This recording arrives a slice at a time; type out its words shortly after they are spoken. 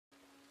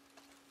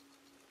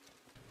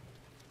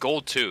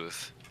gold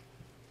tooth.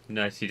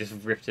 Nice, you just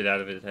ripped it out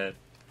of his head.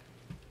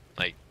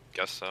 I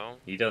guess so.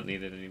 You don't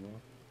need it anymore.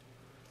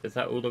 Is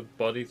that all the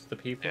bodies of the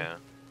people? Yeah.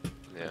 I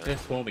Yeah. could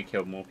have sworn we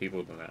killed more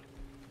people than that.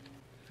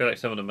 I feel like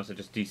some of them must have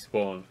just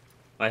despawned.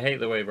 I hate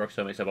the way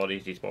Rockstar makes their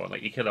bodies despawn.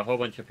 Like, you kill a whole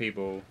bunch of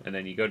people, and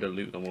then you go to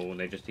loot them all, and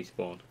they just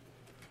despawn.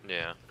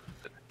 Yeah.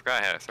 I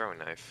forgot I had a throwing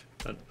knife.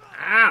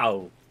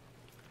 Ow!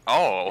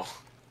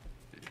 Oh!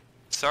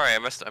 Sorry, I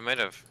might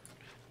have...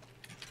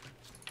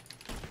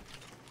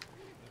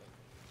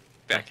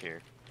 Back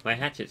here. My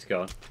hatchet's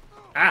gone.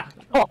 Ah!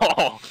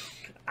 Oh!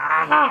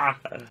 Ah!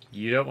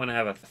 You don't want to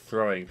have a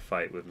throwing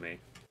fight with me.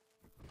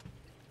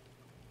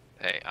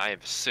 Hey, I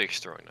have 6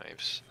 throwing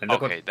knives. And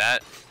look Okay,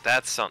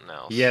 that's something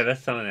else. Yeah,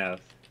 that's something else.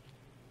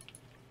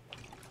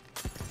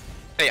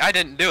 Hey, I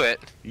didn't do it!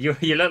 You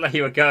look like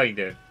you were going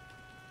to.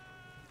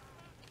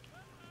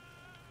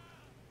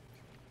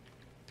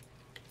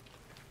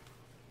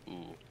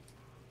 Ooh.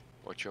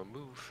 What's your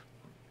move?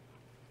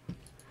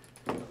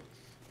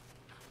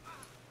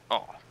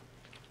 Oh.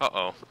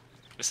 Uh-oh.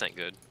 This ain't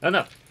good. Oh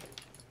no!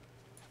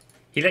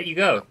 He let you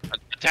go.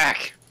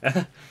 Attack!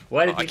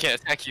 Why did I he...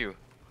 can't attack you.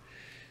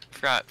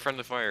 Forgot,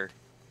 friendly fire.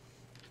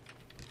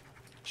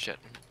 Shit.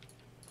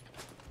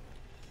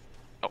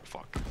 Oh,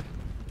 fuck.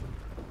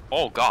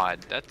 Oh,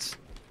 God, that's...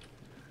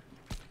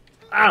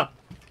 Ow!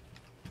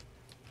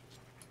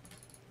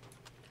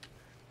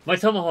 My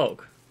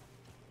tomahawk!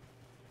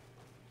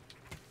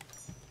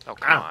 Oh,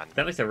 come Ow! on.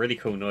 That makes a really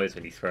cool noise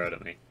when you throw it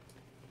at me.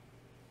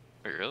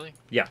 Wait, really?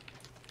 Yeah.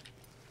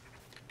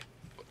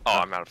 Oh,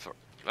 I'm out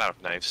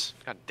of knives.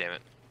 God damn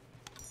it.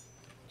 Do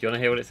you want to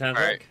hear what it sounds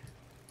All right. like?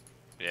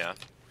 Yeah.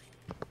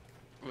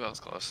 Ooh, that was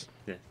close.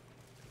 Yeah.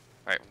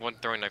 Alright, 1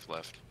 throwing knife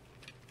left.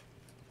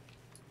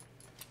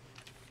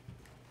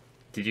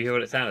 Did you hear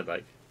what it sounded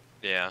like?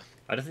 Yeah.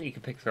 I don't think you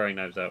can pick throwing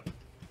knives up.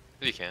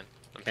 You can.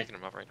 I'm Okay. picking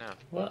them up right now.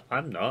 What?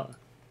 I'm not.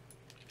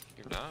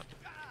 You're not?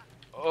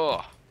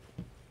 Oh!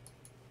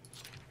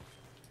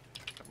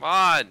 Come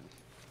on!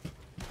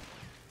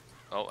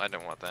 Oh, I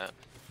don't want that.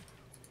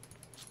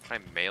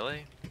 Can I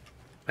melee?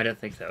 I don't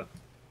think so.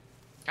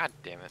 God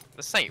damn it.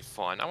 This ain't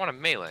fun. I want a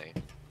melee.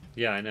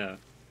 Yeah, I know.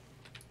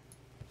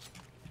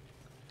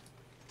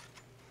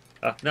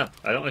 No,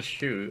 I don't want to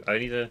shoot. I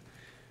need to...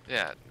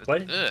 Yeah.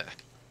 What? Ugh.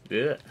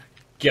 Ugh.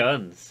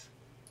 Guns.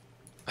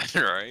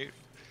 Right?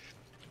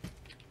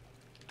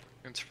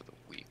 Guns for the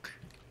weak.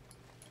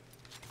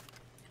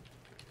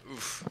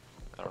 Oof.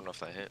 I don't know if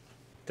that hit.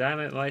 Damn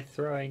it, my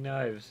throwing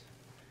knives.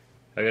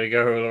 I gotta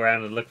go all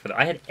around and look for them.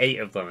 I had 8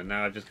 of them and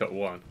now I've just got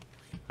 1.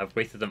 I've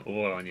wasted them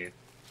all on you.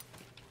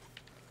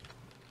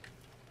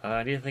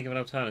 I need to think of an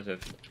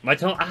alternative. My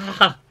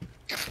Ah!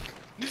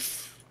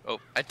 Oh,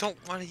 I don't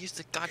want to use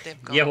the goddamn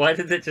gun. Yeah, why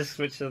did it just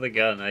switch to the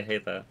gun? I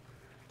hate that.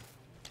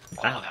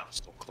 Oh, Ah. that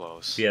was so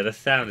close. Yeah, the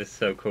sound is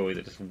so cool.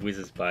 It just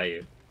whizzes by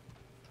you.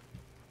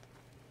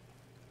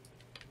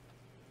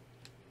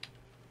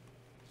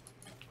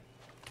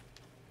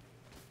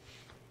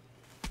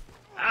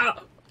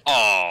 Ow!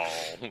 Oh!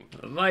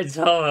 My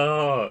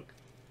tomahawk!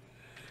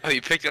 Oh,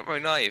 you picked up my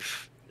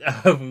knife.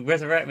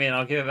 Resurrect me and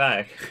I'll give it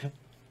back.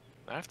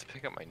 I have to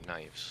pick up my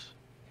knives.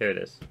 Here it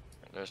is.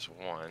 There's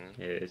one.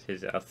 Here it is.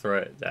 Here's it. I'll throw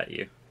it at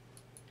you.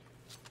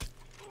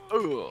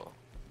 Ugh.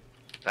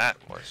 That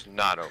was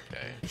not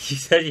okay. You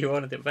said you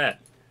wanted it back.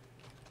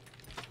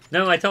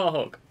 No, my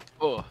tomahawk!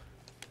 Ugh.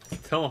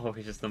 Tomahawk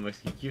is just the most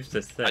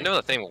useless thing. I know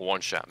that thing will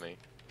one-shot me.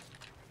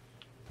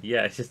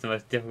 Yeah, it's just the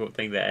most difficult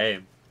thing to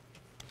aim.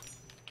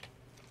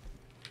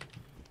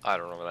 I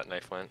don't know where that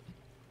knife went.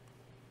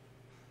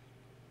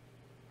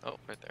 Oh,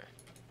 right there.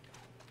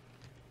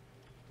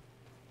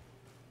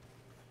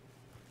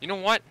 You know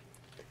what?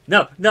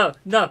 No, no,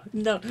 no,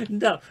 no,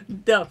 no,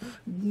 no,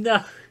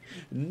 no,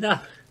 no.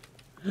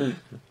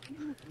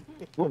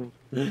 Where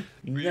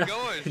you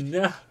going?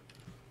 No.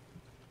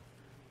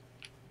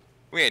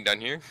 We ain't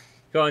done here.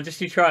 Go on, just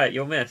you try it,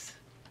 you'll miss.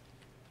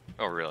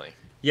 Oh, really?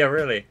 Yeah,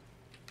 really.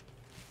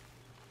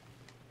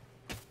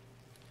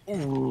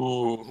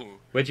 Ooh.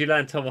 Where'd you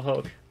land,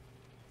 tomahawk?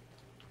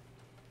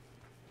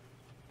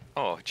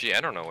 Oh, gee,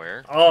 I don't know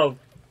where. Oh.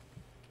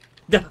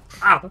 No.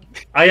 Ow.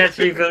 I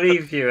actually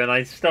believed you and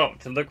I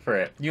stopped to look for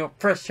it. You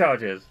press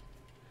charges.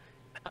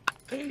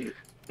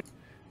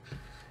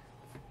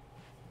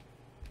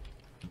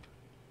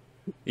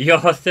 Your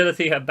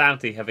hostility and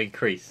bounty have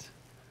increased.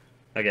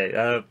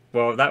 Okay,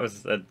 well that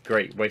was a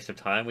great waste of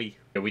time. We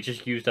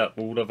just used up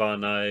all of our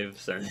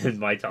knives and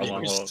my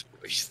tomahawk.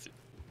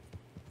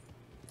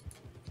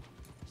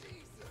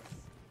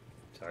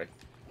 Sorry.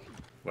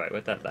 Wait,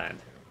 where'd that land?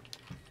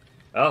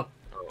 Oh.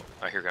 Oh,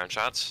 I hear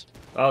gunshots.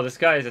 Oh, this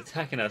guy is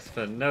attacking us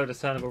for no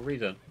discernible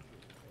reason.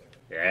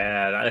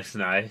 Yeah, that looks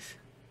nice.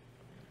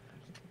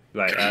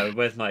 Right,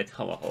 where's my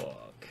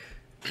tomahawk?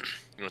 You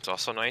know what's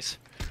also nice?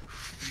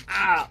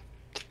 Ah!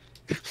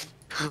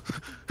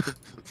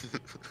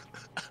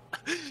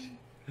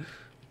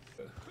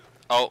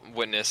 Oh,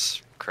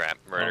 witness. Crap,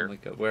 murder. Oh my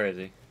god, where is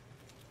he?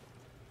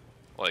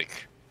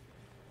 Like,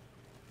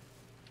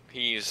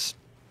 he's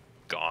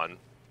gone.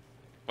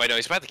 Wait, no,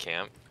 he's by the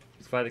camp.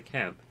 He's by the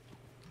camp.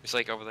 He's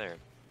like over there.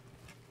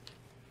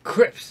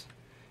 Crips!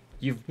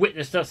 You've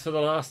witnessed us for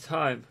the last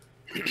time.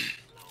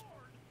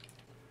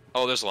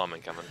 Oh, there's a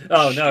lawman coming.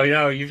 Oh, no,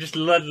 no, you've just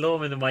led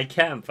lawmen into my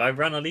camp. I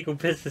run illegal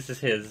businesses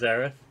here,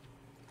 Zereth.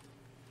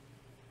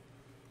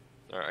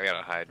 Alright, I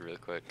gotta hide real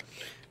quick.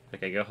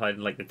 Okay, go hide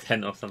in like the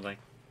tent or something.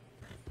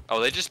 Oh,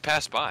 they just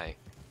passed by.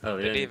 Oh,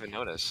 They didn't even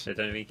notice. They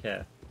don't even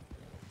care.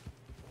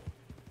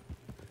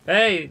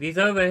 Hey, he's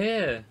over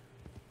here.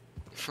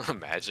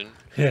 Imagine.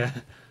 Yeah.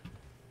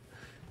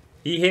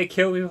 He here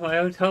killed me with my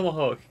own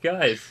tomahawk.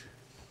 Guys,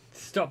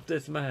 stop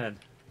this man.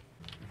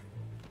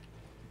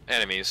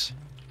 Enemies.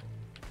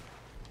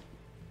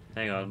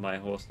 Hang on, my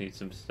horse needs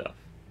some stuff.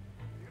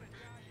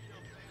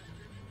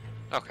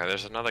 Okay,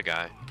 there's another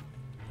guy.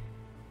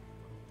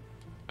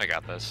 I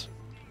got this.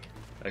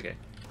 Okay.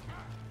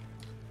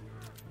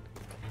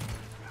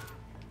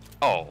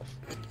 Oh.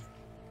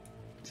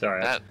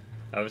 Sorry, That...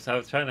 I was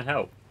trying to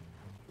help.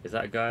 Is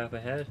that guy up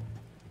ahead?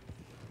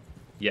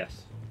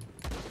 Yes.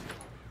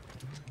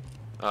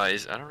 I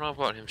don't know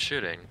about him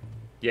shooting.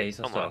 Yeah, he's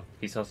hostile.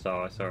 He's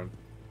hostile, I saw him.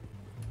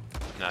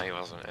 No, he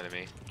wasn't an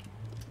enemy.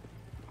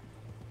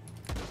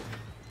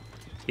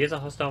 He has a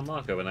hostile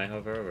marker when I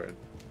hover over him.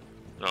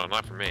 No,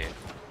 not for me.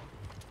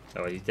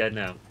 Oh, he's dead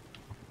now.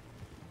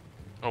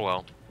 Oh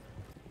well.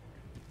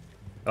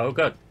 Oh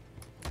god.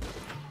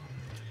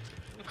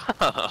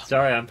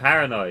 Sorry, I'm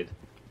paranoid.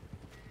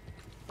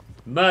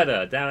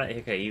 Murder! Damn it.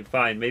 Okay,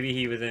 fine. Maybe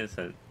he was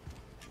innocent.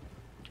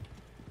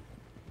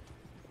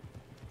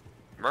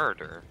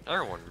 Murder?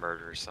 Everyone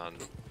murders on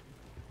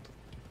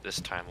this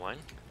timeline.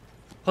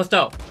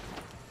 Hostile!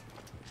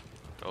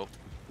 Oh.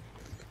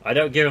 I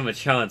don't give him a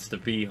chance to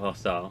be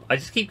hostile. I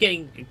just keep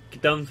getting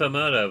done for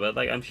murder, but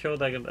like I'm sure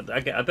they're gonna. I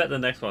bet the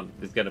next one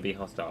is gonna be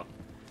hostile.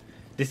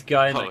 This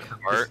guy in the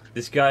car.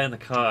 This guy in the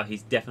car.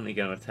 He's definitely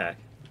gonna attack.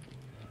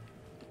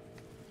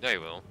 Yeah, he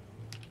will.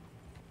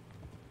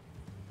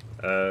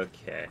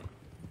 Okay.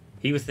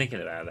 He was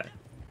thinking about it.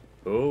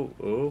 Ooh,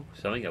 ooh,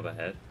 something up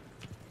ahead.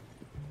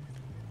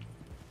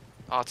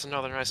 Oh, it's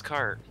another nice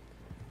cart.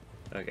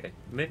 Okay,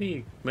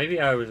 maybe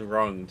I was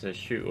wrong to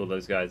shoot all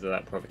those guys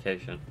without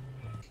provocation.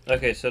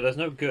 Okay, so there's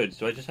no goods,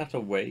 so I just have to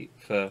wait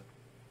for...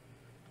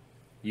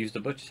 Use the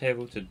butcher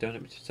table to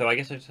donate... So I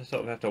guess I just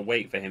sort of have to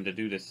wait for him to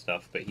do this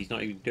stuff, but he's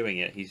not even doing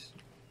it, he's...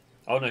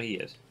 Oh no, he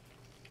is.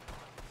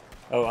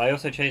 Oh, I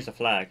also changed the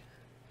flag.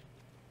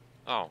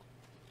 Oh.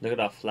 Look at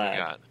our flag.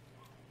 God.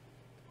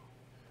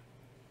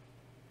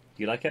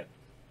 Do you like it?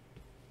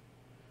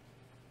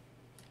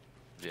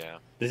 Yeah.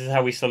 This is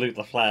how we salute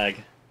the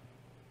flag.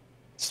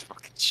 Let's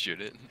fucking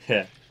shoot it.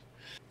 Yeah.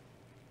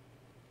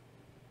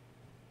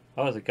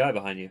 Oh, there's a guy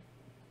behind you.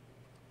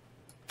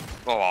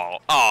 Oh.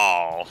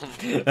 Oh.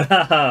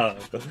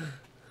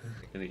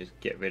 Let me just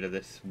get rid of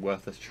this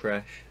worthless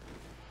trash.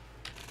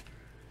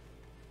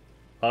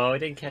 Oh, I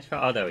didn't catch fire.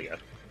 Oh, there we go.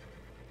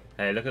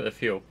 Hey, look at the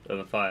fuel and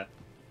the fire.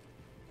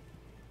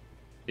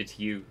 It's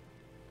you.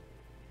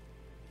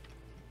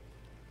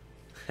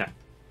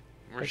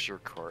 Where's your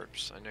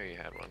corpse? I know you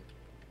had one.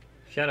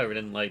 Shadow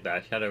didn't like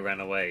that. Shadow ran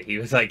away. He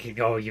was like,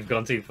 oh, you've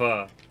gone too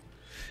far.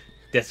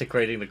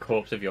 Desecrating the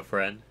corpse of your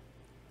friend.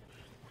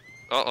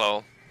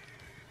 Uh-oh.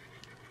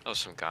 Oh,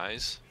 some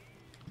guys.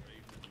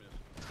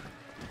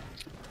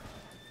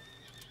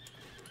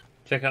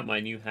 Check out my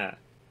new hat.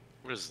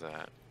 What is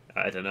that?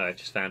 I don't know, I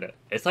just found it.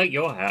 It's like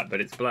your hat, but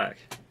it's black.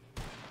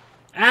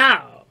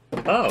 Ow!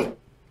 Oh.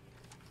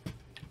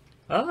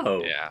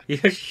 Oh. Yeah. You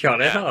just shot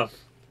it off.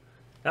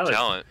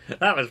 Talent.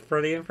 That was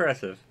pretty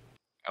impressive.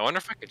 I wonder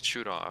if I could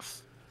shoot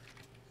off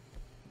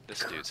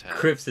this dude's hat.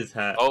 Cripps'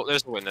 hat. Oh,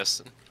 there's a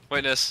witness.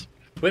 Witness.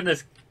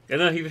 Witness. Oh,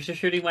 no, he was just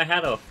shooting my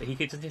hat off.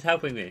 He's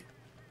helping me.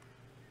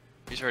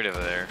 He's right over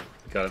there.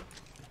 Got him.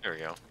 There we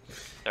go.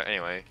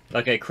 Anyway.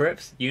 Okay,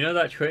 Cripps, you know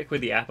that trick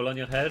with the apple on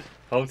your head?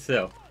 Hold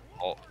still.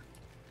 Oh.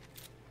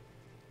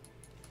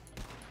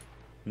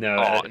 No.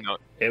 Oh, no.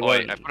 It oh, won't.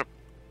 wait, I put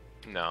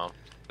a... No.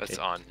 That's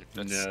on.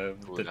 That's no,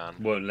 glued on.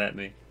 won't let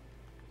me.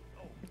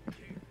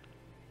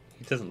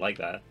 He doesn't like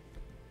that.